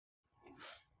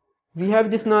We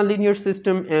have this nonlinear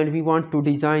system and we want to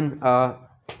design a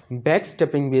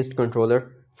backstepping based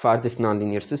controller for this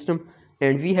nonlinear system,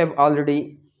 and we have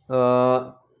already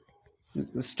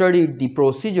studied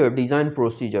the design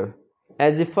procedure.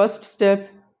 As a first step,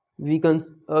 we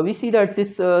see that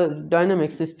this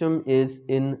dynamic system is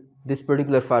in this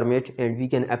particular format, and we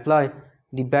can apply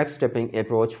the backstepping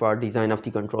approach for design of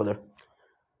the controller.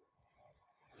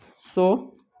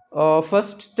 So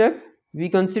first step, we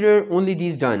consider only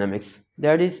these dynamics,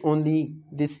 that is only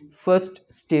this first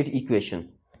state equation.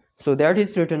 So that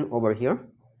is written over here.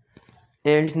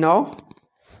 And now,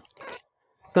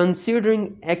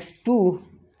 considering x2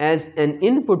 as an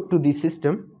input to the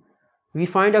system, we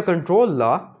find a control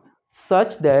law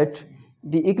such that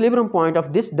the equilibrium point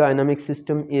of this dynamic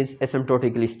system is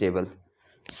asymptotically stable.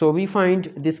 So we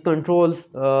find this control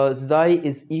xi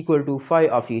is equal to phi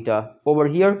of eta. Over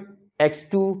here,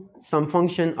 x2 some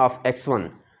function of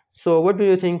x1. So what do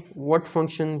you think, what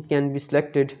function can be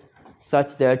selected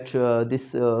such that this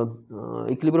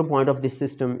equilibrium point of this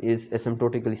system is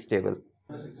asymptotically stable?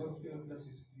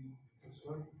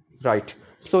 Right.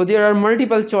 So there are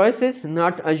multiple choices,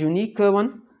 not a unique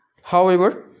one.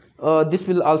 However, this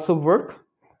will also work.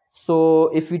 So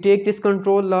if we take this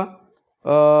control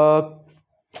law,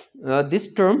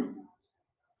 this term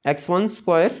x1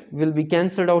 square will be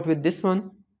cancelled out with this one.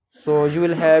 So you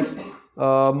will have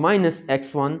minus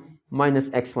x1 minus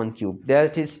x1 cube.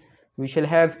 That is, we shall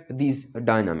have these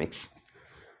dynamics.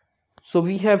 So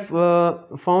we have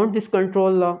found this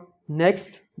control law.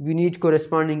 Next, we need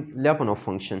corresponding Lyapunov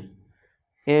function.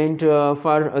 And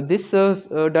for this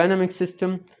dynamic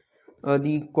system,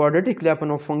 the quadratic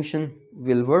Lyapunov function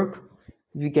will work.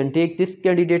 We can take this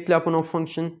candidate Lyapunov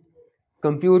function,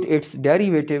 compute its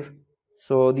derivative.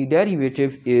 So the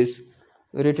derivative is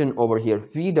written over here.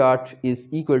 V dot is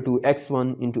equal to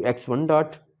x1 into x1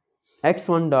 dot.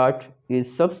 X1 dot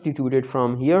is substituted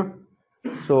from here.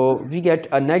 So we get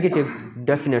a negative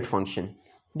definite function.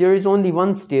 There is only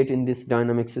one state in this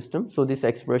dynamic system, so this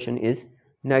expression is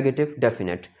negative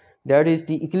definite. That is,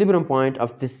 the equilibrium point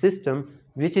of this system,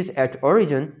 which is at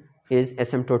origin, is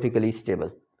asymptotically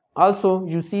stable. Also,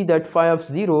 you see that phi of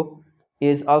 0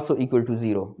 is also equal to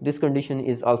 0. This condition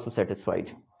is also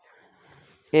satisfied.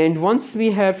 And once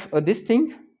we have this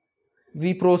thing,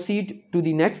 we proceed to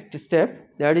the next step,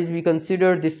 that is, we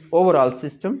consider this overall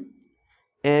system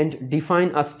and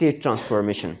define a state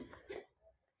transformation.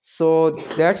 So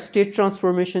that state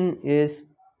transformation is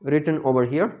written over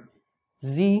here.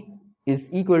 Z is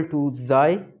equal to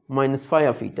xi minus phi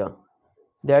of eta.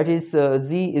 That is,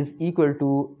 z is equal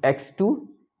to x2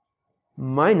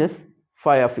 minus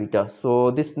phi of eta. So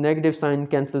this negative sign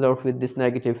cancels out with this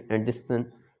negative and this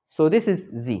one. So this is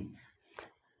z.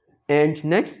 And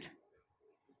next,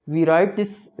 we write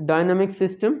this dynamic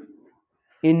system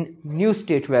in new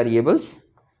state variables,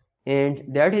 and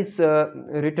that is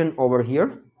written over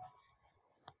here.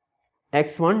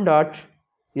 X1 dot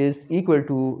is equal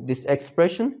to this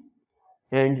expression,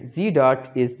 and z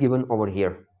dot is given over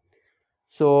here.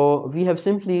 So we have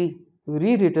simply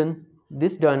rewritten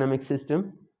this dynamic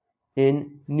system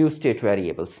in new state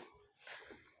variables.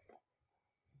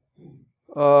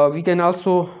 We can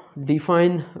also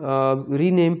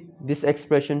rename this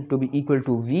expression to be equal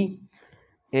to v,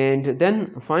 and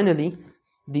then finally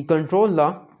the control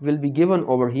law will be given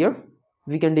over here.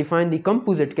 We can define the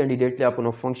composite candidate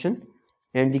Lyapunov function,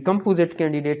 and the composite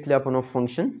candidate Lyapunov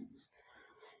function,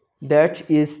 that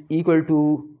is equal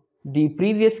to the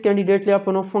previous candidate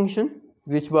Lyapunov function,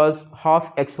 which was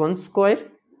half x1 square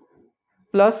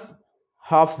plus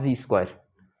half z square.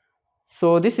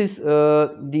 So this is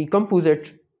the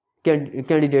composite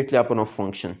candidate Lyapunov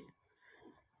function.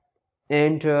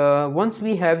 And once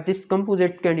we have this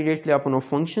composite candidate Lyapunov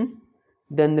function,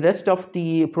 then the rest of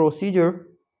the procedure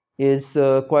is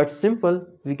quite simple.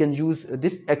 We can use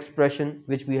this expression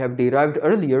which we have derived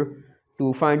earlier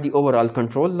to find the overall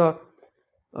control law.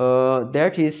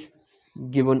 That is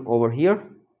given over here.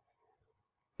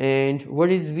 And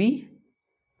what is v?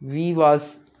 V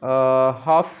was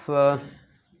half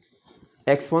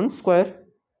x1 square.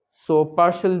 So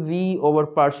partial v over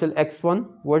partial x1,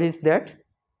 what is that?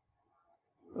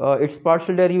 Its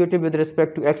partial derivative with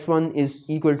respect to x1 is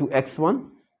equal to x1.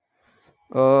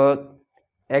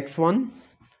 X1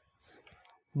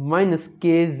 minus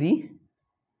kz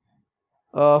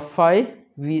phi,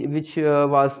 which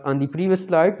was on the previous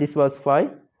slide, this was phi.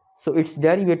 So its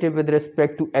derivative with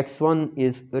respect to x1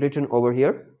 is written over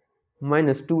here,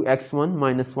 minus 2x1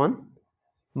 minus 1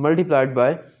 multiplied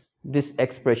by this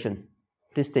expression,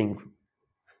 this thing,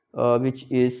 which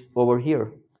is over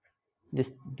here, this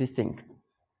thing.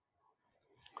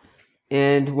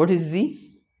 And what is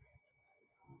z?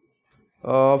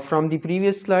 From the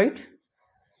previous slide,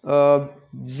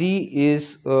 z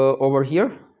is over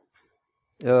here,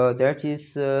 that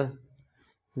is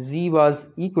z was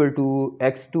equal to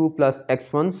x2 plus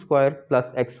x1 square plus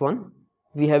x1.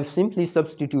 We have simply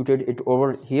substituted it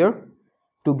over here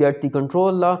to get the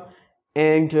control law,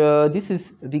 and this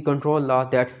is the control law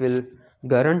that will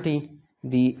guarantee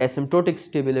the asymptotic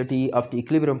stability of the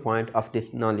equilibrium point of this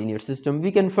nonlinear system.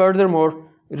 We can furthermore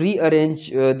rearrange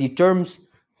the terms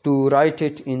to write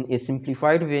it in a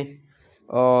simplified way.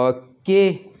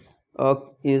 K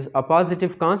is a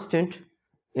positive constant,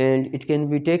 and it can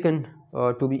be taken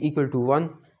to be equal to 1,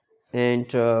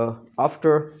 and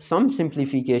after some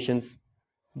simplifications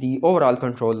the overall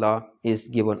control law is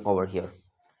given over here.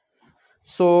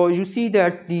 So you see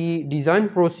that the design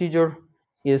procedure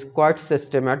is quite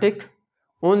systematic.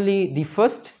 Only the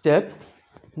first step,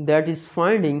 that is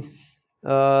finding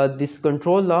this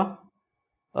control law,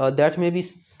 that may be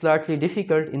slightly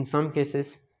difficult in some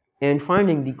cases, and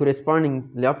finding the corresponding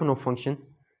Lyapunov function,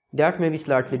 that may be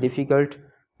slightly difficult.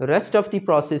 The rest of the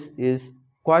process is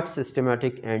quite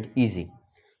systematic and easy.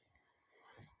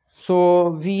 So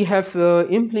we have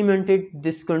implemented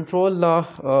this control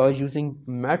law using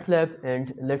MATLAB,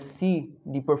 and let's see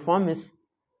the performance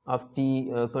of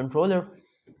the controller.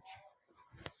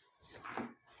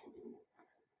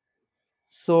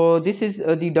 So this is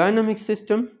the dynamic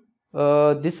system,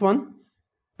 this one,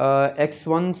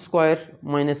 x1 square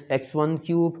minus x1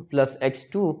 cube plus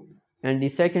x2, and the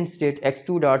second state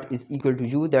x2 dot is equal to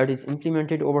u, that is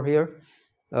implemented over here.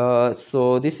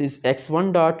 So this is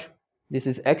x1 dot, this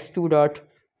is x2 dot,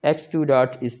 x2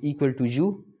 dot is equal to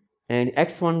u, and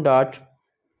x1 dot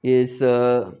is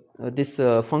this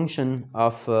function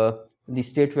of the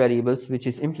state variables which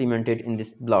is implemented in this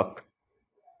block.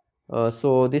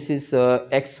 So this is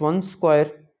x1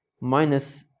 square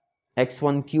minus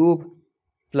x1 cube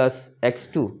plus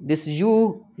x2. This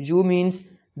u means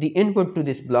the input to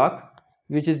this block,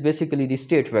 which is basically the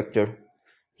state vector.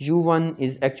 u1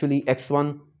 is actually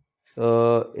x1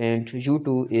 and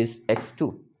u2 is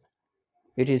x2.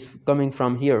 It is coming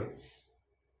from here.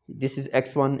 This is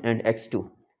x1 and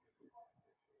x2,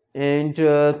 and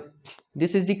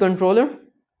this is the controller.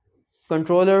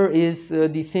 Controller is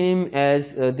the same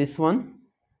as this one,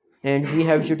 and we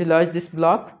have utilized this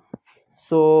block.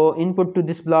 So input to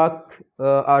this block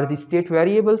are the state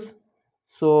variables.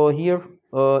 So here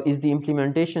is the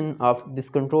implementation of this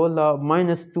control law,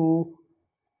 minus 2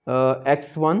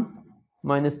 x1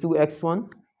 minus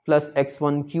 2x1 plus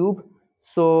x1 cube.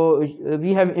 So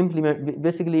we have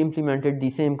basically implemented the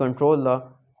same control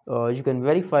law. You can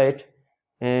verify it,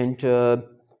 and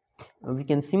we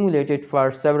can simulate it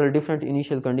for several different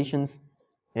initial conditions,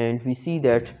 and we see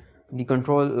that the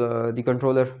controller,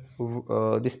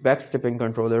 this backstepping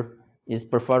controller, is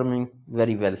performing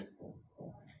very well.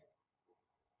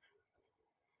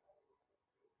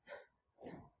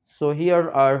 So here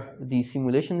are the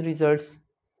simulation results,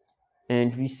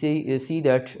 and we see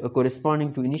that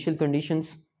corresponding to initial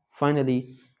conditions,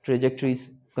 finally trajectories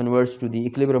converge to the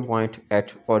equilibrium point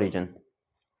at origin.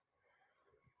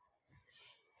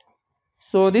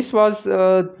 So this was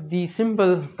the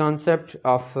simple concept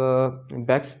of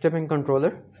backstepping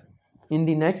controller. In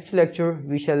the next lecture,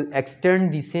 we shall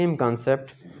extend the same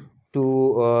concept to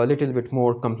a little bit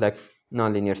more complex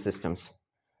nonlinear systems,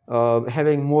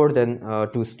 having more than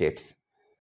 2 states.